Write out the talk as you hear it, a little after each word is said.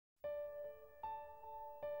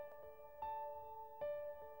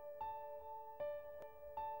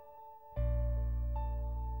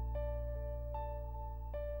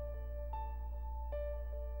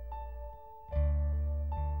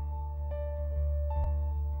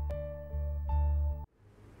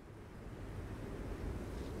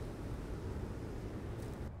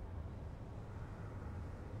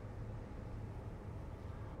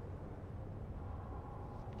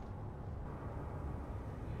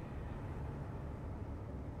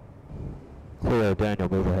Clear, Daniel,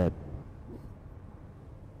 move ahead.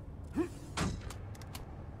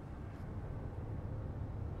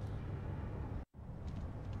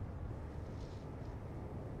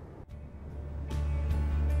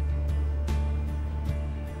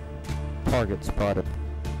 Target spotted.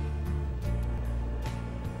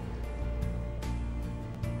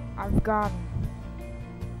 I've got him.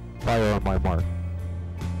 Fire on my mark.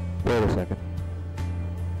 Wait a second.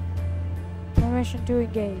 Permission to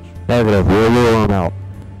engage. Negative, we'll lure him out.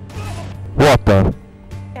 What the?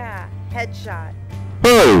 Yeah, headshot.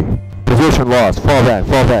 Hey! Position lost. Fall back,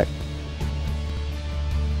 fall back.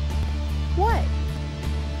 What?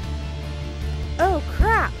 Oh,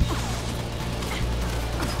 crap.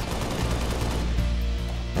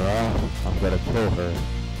 I'm gonna kill her.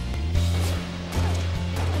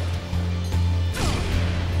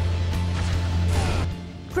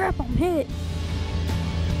 Crap, I'm hit.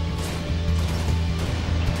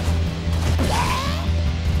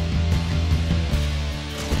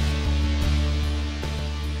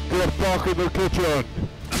 Get back in the kitchen!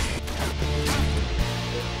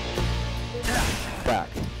 Back.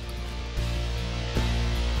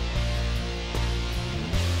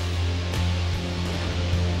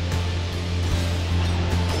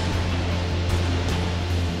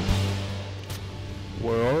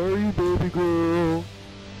 Where are you, baby girl?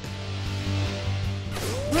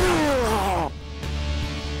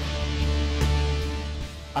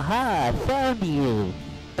 Aha, I found you!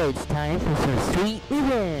 It's time for some sweet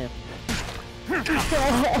rhythm!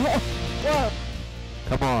 Whoa!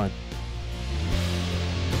 Come on.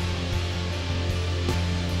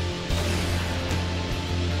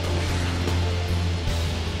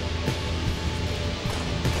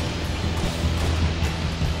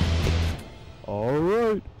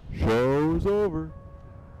 Alright, show's over.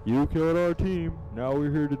 You killed our team, now we're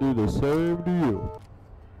here to do the same to you.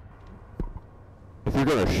 If you're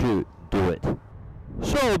gonna shoot, do it.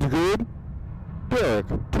 Sounds good. Derek,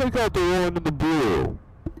 take out the one in the blue.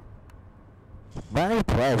 My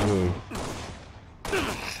pleasure.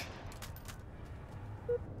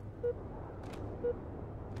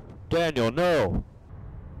 Daniel, no!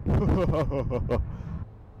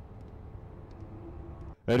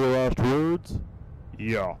 Any last words?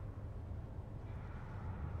 Yeah.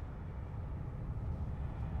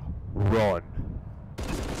 Run.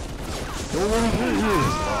 Don't want to hit you!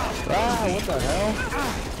 Ah, what the hell?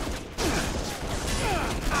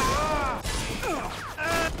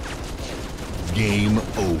 Game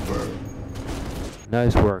over.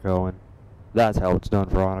 Nice work, Owen. That's how it's done,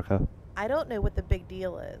 Veronica. I don't know what the big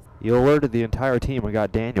deal is. You alerted the entire team and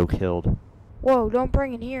got Daniel killed. Whoa, don't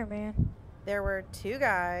bring it here, man. There were two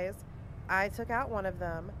guys. I took out one of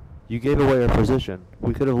them. You gave away our position.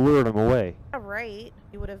 We could have lured him away. Yeah, right.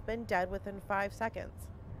 He would have been dead within 5 seconds.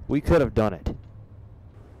 We could have done it.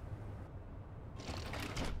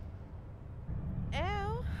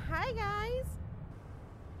 Oh, hi guys.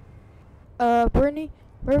 Brittany,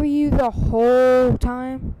 where were you the whole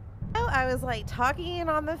time? Oh, I was like talking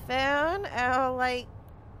on the phone. Oh, like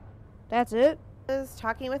That's it? I was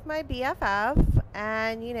talking with my BFF,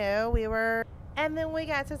 and you know, and then we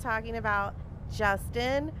got to talking about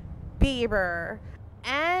Justin Bieber.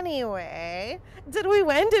 Anyway, did we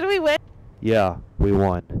win? Did we win? Yeah, we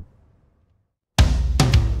won.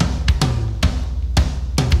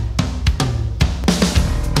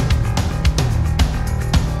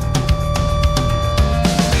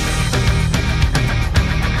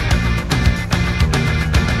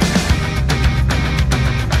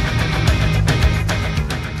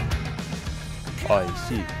 I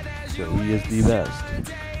see. So he is the best.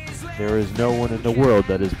 There is no one in the world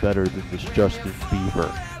that is better than this Justin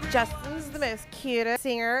Bieber. Justin's the most cutest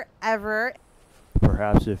singer ever.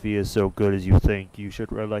 Perhaps if he is so good as you think, you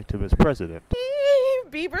should elect him as president.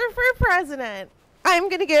 Bieber for president. I'm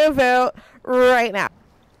gonna go vote right now.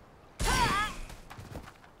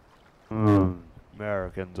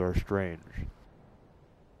 Americans are strange.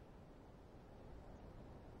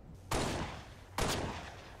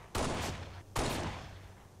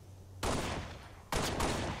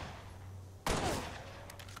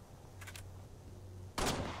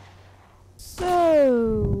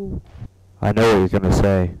 So... I know what you're gonna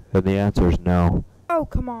say, and the answer is no. Oh,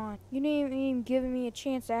 come on. You didn't even give me a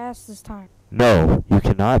chance to ask this time. No, you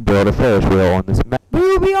cannot build a Ferris wheel on this map. But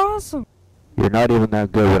it would be awesome. You're not even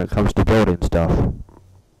that good when it comes to building stuff.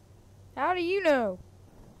 How do you know?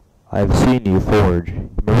 I've seen you forge.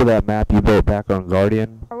 Remember that map you built back on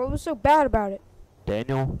Guardian? Or what was so bad about it?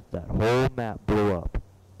 Daniel, that whole map blew up.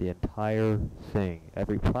 The entire thing.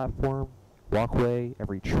 Every platform, walkway,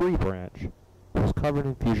 every tree branch was covered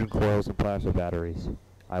in fusion coils and plasma batteries.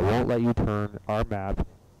 I won't let you turn our map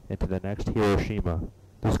into the next Hiroshima.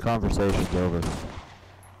 This conversation's over.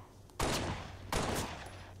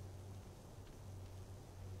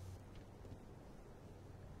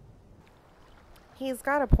 He's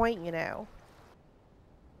got a point, you know.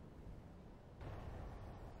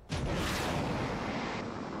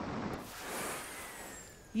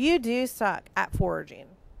 You do suck at foraging.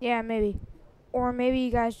 Yeah, maybe. Or maybe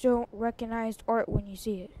you guys don't recognize art when you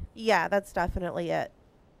see it. Yeah, that's definitely it.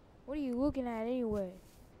 What are you looking at anyway?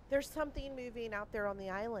 There's something moving out there on the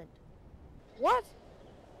island. What?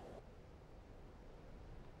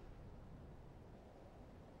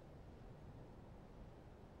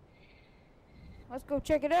 Let's go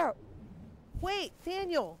check it out. Wait,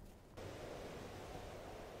 Daniel.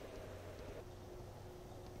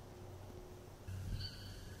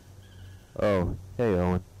 Oh, hey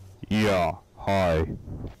Owen. Yeah, hi.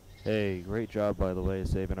 Hey, great job by the way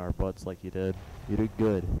saving our butts like you did. You did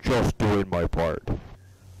good. Just doing my part.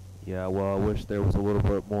 Yeah, well I wish there was a little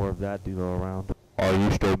bit more of that to go around. Are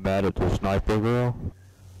you still mad at the sniper girl?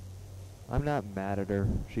 I'm not mad at her.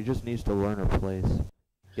 She just needs to learn her place.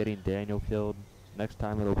 Getting Daniel killed, next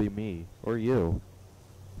time it'll be me. Or you.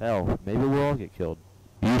 Hell, maybe we'll all get killed.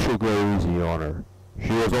 You should go easy on her.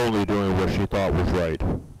 She was only doing what she thought was right.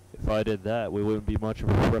 If I did that, we wouldn't be much of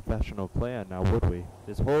a professional clan now, would we?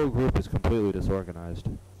 This whole group is completely disorganized.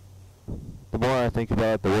 The more I think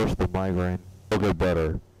about it, the worse the migraine. They'll get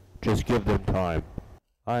better. Just give them time.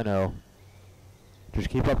 I know. Just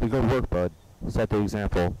keep up the good work, bud. Set the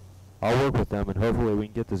example. I'll work with them and hopefully we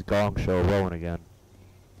can get this gong show rolling again.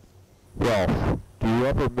 Ralph, do you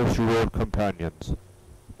ever miss your old companions?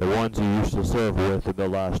 The ones you used to serve with in the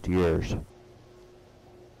last years?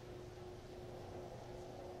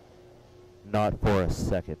 Not for a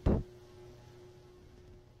second.